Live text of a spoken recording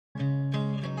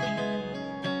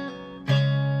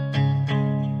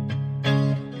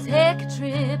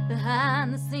trip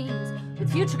behind the scenes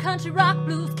with future country rock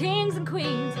blues kings and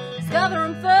queens.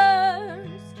 Discover them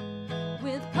first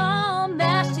with Palm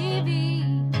Bash TV.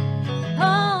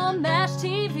 Palm Bash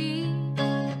TV.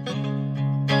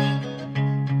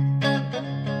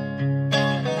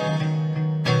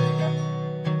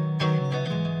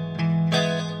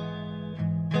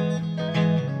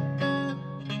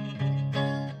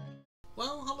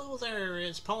 Well, hello there.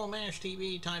 It's Paul Mash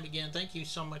TV time again. Thank you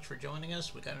so much for joining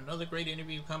us. We got another great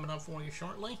interview coming up for you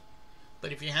shortly.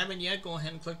 But if you haven't yet, go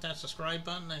ahead and click that subscribe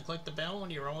button and click the bell,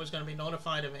 and you're always going to be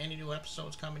notified of any new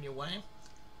episodes coming your way.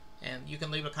 And you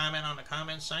can leave a comment on the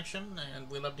comments section, and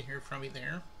we love to hear from you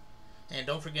there. And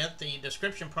don't forget, the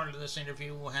description part of this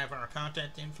interview will have our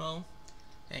contact info.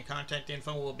 And contact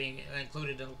info will be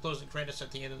included in the closing credits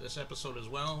at the end of this episode as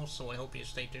well, so I hope you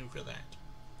stay tuned for that.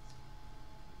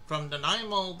 From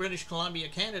Nanaimo, British Columbia,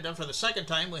 Canada, for the second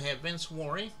time, we have Vince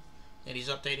Warry, and he's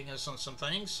updating us on some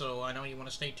things, so I know you want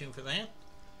to stay tuned for that.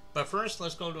 But first,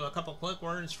 let's go to a couple quick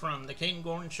words from The Kate and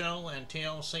Gordon Show and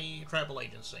TLC Travel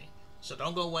Agency. So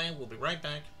don't go away, we'll be right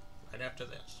back right after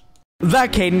this. The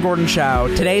Kate and Gordon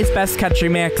Show, today's best country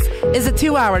mix, is a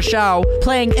 2-hour show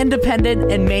playing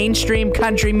independent and mainstream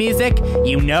country music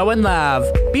you know and love.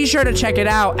 Be sure to check it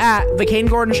out at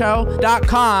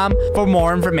thekatandgordonshow.com for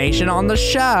more information on the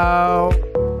show.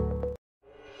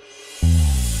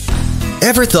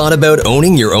 Ever thought about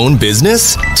owning your own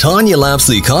business? Tanya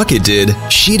Lapsley-Cockett did.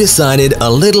 She decided a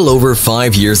little over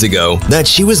 5 years ago that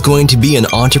she was going to be an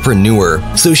entrepreneur,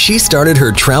 so she started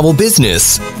her travel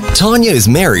business. Tanya is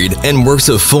married and works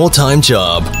a full-time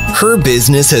job. Her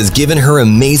business has given her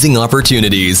amazing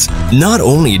opportunities. Not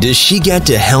only does she get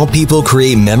to help people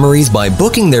create memories by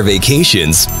booking their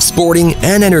vacations, sporting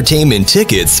and entertainment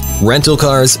tickets, rental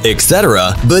cars,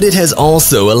 etc., but it has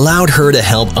also allowed her to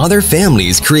help other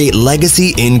families create legacy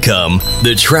income.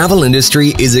 The travel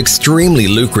industry is extremely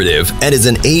lucrative and is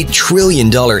an $8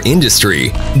 trillion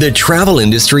industry. The travel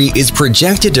industry is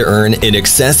projected to earn in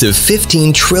excess of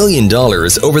 $15 trillion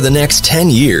over the next 10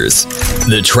 years.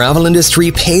 The travel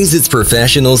industry pays its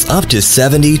professionals up to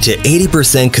 70 to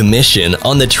 80% commission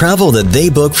on the travel that they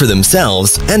book for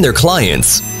themselves and their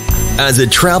clients. As a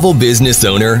travel business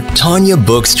owner, Tanya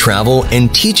books travel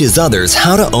and teaches others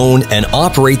how to own and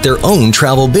operate their own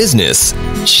travel business.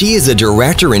 She is a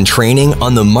director in training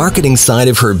on the marketing side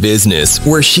of her business,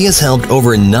 where she has helped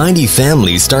over 90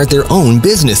 families start their own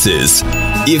businesses.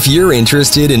 If you're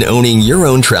interested in owning your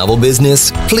own travel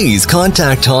business, please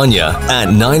contact Tanya at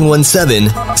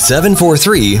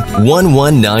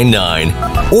 917-743-1199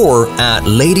 or at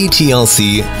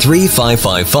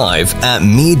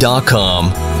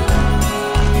ladytlc3555@me.com.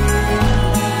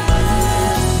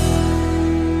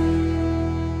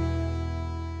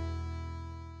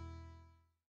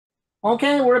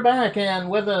 Okay, we're back, and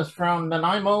with us from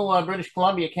Nanaimo, British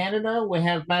Columbia, Canada, we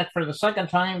have back for the second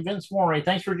time Vince Warry.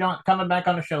 Thanks for coming back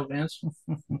on the show, Vince.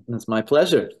 It's my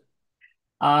pleasure.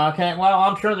 Okay, well,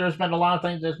 I'm sure there's been a lot of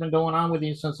things that's been going on with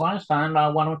you since last time.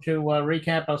 Why don't you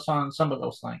recap us on some of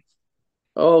those things?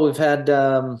 Oh, we've had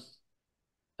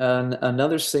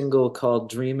another single called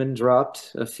Dreamin'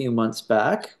 dropped a few months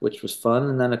back, which was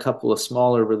fun, and then a couple of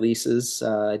smaller releases.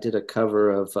 I did a cover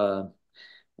of a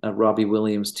Robbie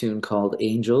Williams tune called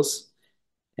Angels,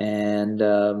 and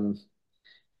a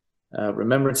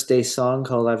Remembrance Day song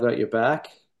called I've Got Your Back,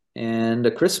 and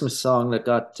a Christmas song that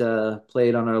got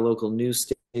played on our local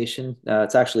news station.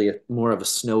 It's actually more of a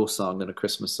snow song than a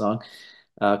Christmas song,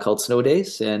 called Snow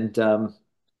Days, and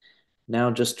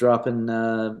now just dropping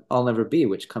I'll Never Be,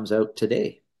 which comes out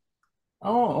today.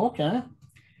 Oh, okay.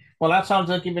 Well, that sounds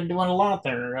like you've been doing a lot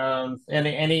there.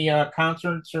 Any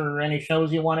concerts or any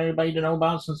shows you want everybody to know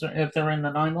about, if they're in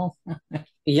Nanaimo?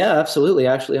 Yeah, absolutely.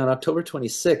 Actually, on October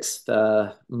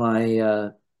 26th,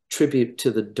 my tribute to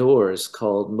the Doors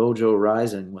called Mojo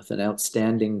Rising, with an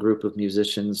outstanding group of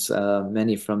musicians,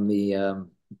 many from the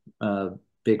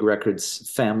Big Records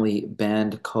family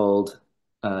band called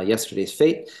Yesterday's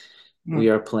Fate. We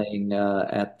are playing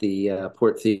at the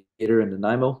Port Theatre in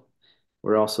Nanaimo.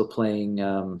 We're also playing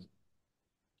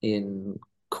in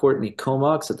Courtney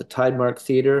Comox at the Tidemark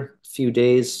Theatre, a few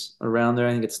days around there.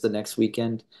 I think it's the next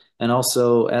weekend. And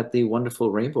also at the wonderful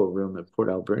Rainbow Room at Port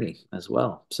Alberni as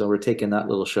well. So we're taking that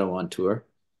little show on tour.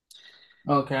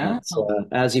 Okay. So,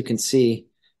 as you can see,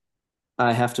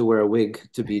 I have to wear a wig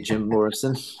to be Jim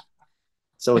Morrison.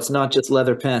 So it's not just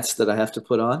leather pants that I have to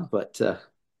put on, but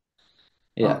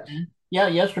yeah. Okay. Yeah,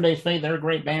 Yesterday's Fate, they're a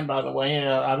great band, by the way.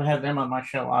 I've had them on my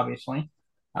show, obviously.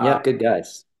 Yeah, good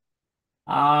guys.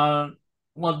 Well,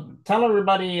 tell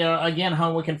everybody again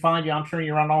how we can find you. I'm sure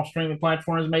you're on all streaming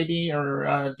platforms, maybe,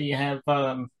 or do you have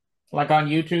like on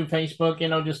YouTube, Facebook,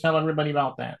 just tell everybody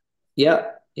about that.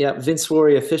 Yeah, yeah. Vince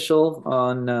Warry official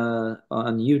on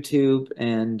YouTube,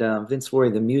 and Vince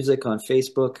Warry the music on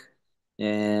Facebook,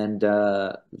 and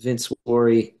Vince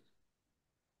Warry.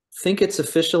 Think it's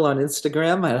official on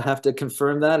Instagram. I have to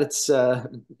confirm that. It's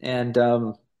and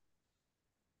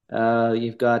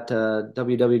you've got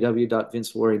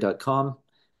www.vincewarry.com,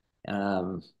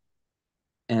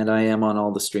 and I am on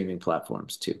all the streaming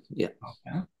platforms too. Yeah.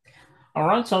 Okay. All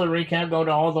right, so to recap, go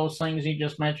to all those things he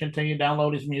just mentioned to you,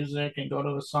 download his music, and go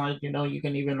to the site. You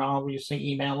can even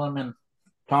obviously email him and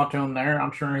talk to him there.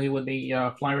 I'm sure he would be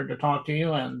flattered to talk to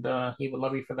you, and he would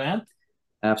love you for that.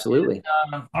 Absolutely.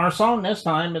 And, our song this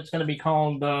time, it's going to be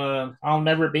called I'll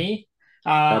Never Be.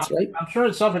 That's right. I'm sure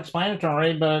it's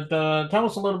self-explanatory, but tell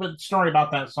us a little bit of story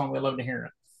about that song. We'd love to hear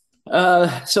it.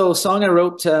 So a song I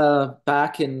wrote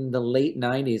back in the late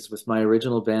 90s with my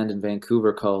original band in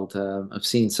Vancouver called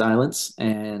Obscene Silence.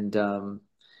 And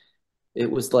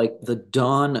it was like the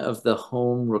dawn of the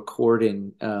home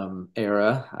recording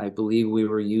era. I believe we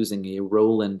were using a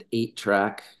Roland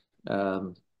 8-track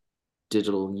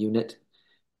digital unit.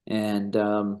 And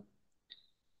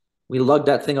we lugged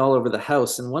that thing all over the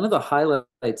house. And one of the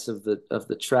highlights of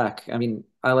the track, I mean,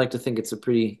 I like to think it's a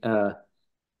pretty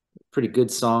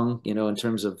good song, in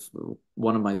terms of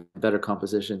one of my better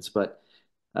compositions. But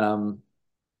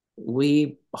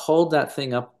we hauled that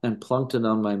thing up and plunked it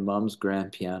on my mom's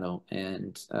grand piano.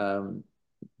 And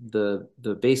the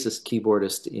bassist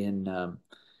keyboardist in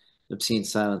Obscene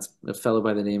Silence, a fellow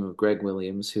by the name of Greg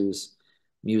Williams, whose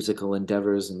musical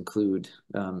endeavors include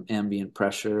Ambient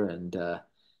Pressure and a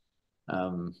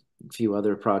few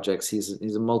other projects. He's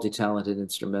a multi-talented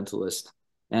instrumentalist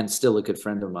and still a good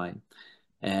friend of mine.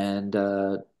 And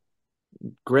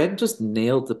Greg just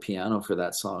nailed the piano for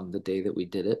that song the day that we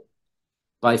did it.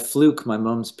 By fluke, my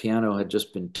mom's piano had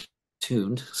just been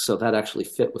tuned, so that actually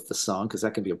fit with the song, because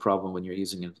that can be a problem when you're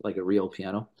using it like a real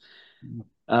piano.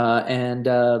 And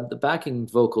the backing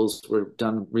vocals were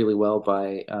done really well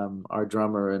by our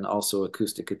drummer and also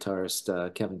acoustic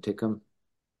guitarist, Kevin Tickham.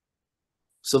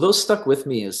 So those stuck with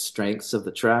me as strengths of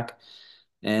the track.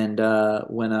 And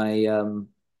when I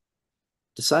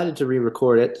decided to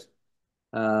re-record it,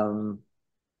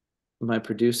 my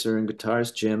producer and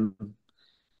guitarist, Jim,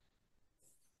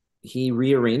 he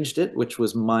rearranged it, which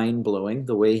was mind-blowing.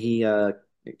 The way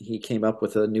he came up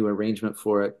with a new arrangement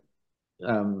for it,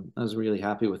 I was really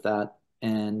happy with that.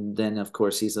 And then, of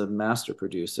course, he's a master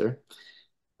producer.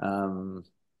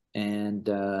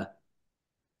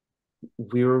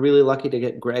 We were really lucky to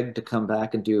get Greg to come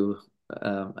back and do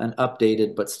an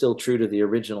updated, but still true to the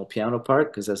original piano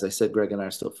part, because as I said, Greg and I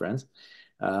are still friends.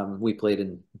 We played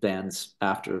in bands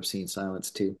after Obscene Silence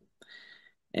too.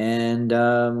 And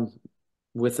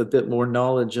with a bit more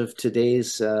knowledge of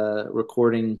today's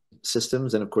recording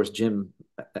systems, and of course Jim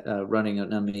running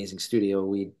an amazing studio,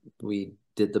 we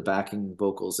did the backing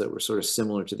vocals that were sort of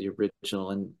similar to the original,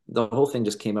 and the whole thing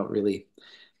just came out really,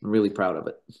 really proud of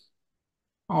it.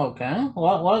 Okay.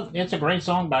 Well, it's a great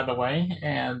song, by the way.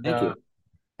 And Thank you.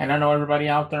 And I know everybody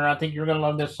out there, I think you're going to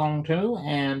love this song too.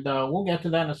 And we'll get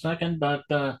to that in a second. But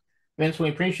Vince, we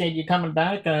appreciate you coming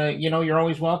back. You're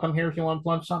always welcome here if you want to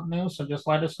plug something new. So just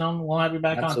let us know and we'll have you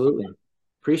back on. Absolutely.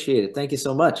 Appreciate it. Thank you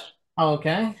so much.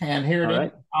 Okay. And here it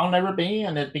is. I'll Never Be.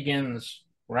 And it begins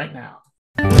right now.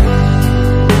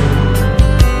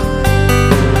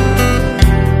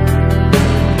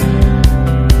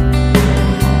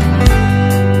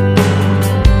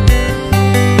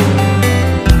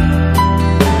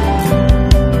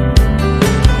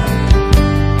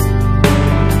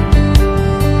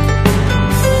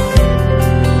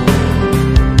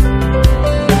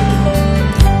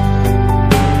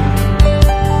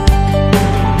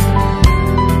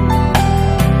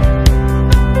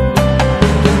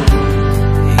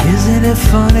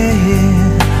 Funny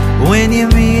when you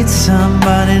meet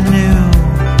somebody new,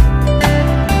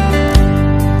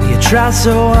 you try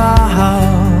so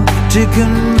hard to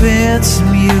convince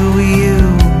them you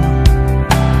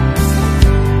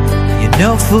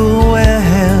know full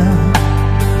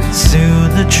well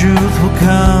soon the truth will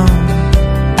come,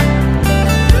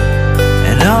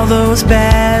 and all those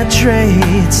bad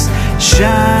traits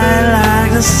shine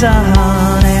like the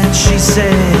sun. And she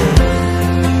said,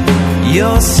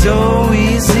 you're so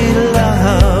easy to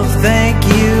love, thank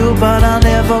you, but I'll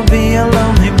never be a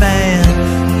lonely man.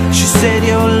 She said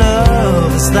your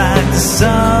love is like the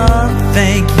sun,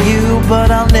 thank you,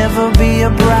 but I'll never be a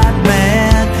bright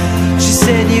man. She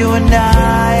said you and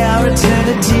I are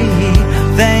eternity,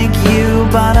 thank you,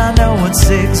 but I know what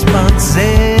 6 months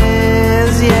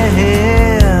is,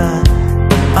 yeah.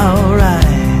 Alright,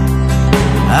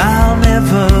 I'll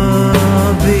never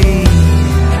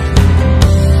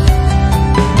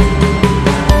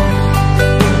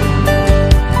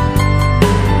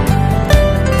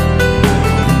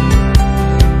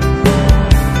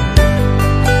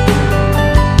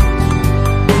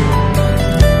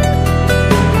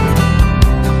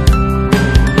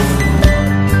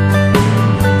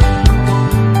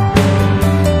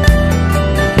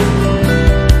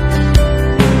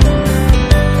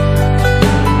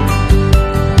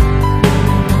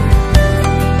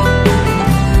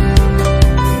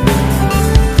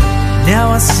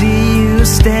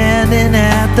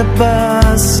the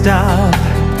bus stop.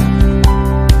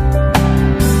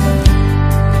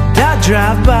 I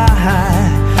drive by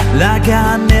like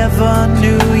I never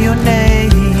knew your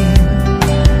name.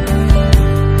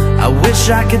 I wish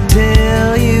I could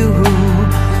tell you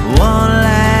one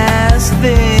last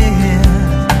thing.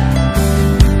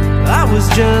 I was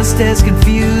just as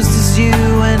confused as you,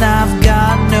 and I've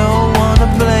got no one to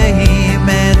blame.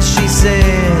 And she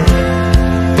said,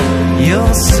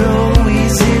 you're so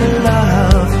easy to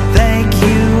love, thank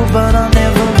you, but I'll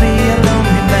never be a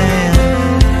lonely man.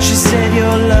 She said,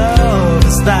 your love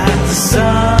is like the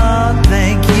sun,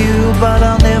 thank you, but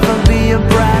I'll never be a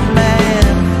bright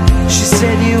man. She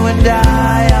said, you and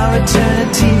I are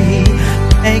eternity,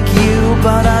 thank you,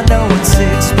 but I know what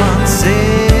 6 months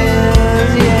is,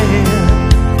 yeah.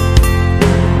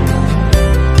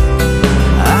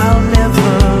 I'll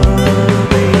never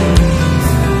be.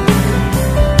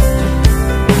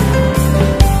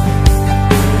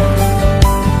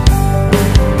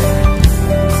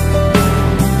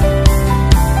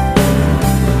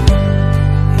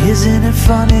 Isn't it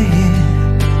funny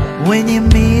when you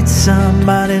meet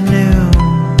somebody new?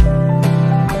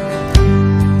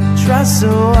 Try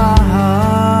so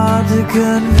hard to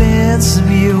convince them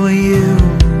you are you.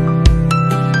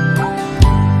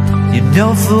 You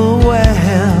know full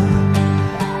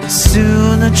well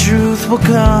soon the truth will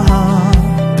come,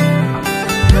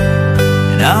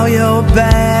 and all your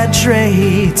bad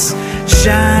traits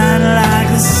shine like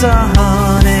the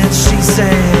sun. And she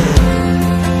said,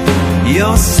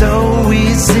 you're so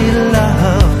easy to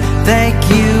love, thank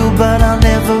you, but I'll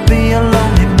never be a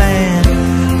lonely man.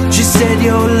 She said,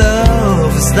 your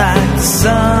love is like the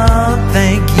sun,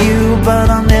 thank you, but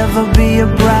I'll never be a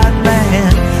bright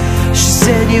man. She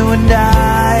said, you and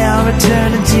I are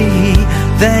eternity,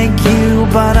 thank you,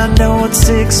 but I know what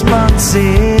 6 months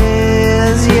is.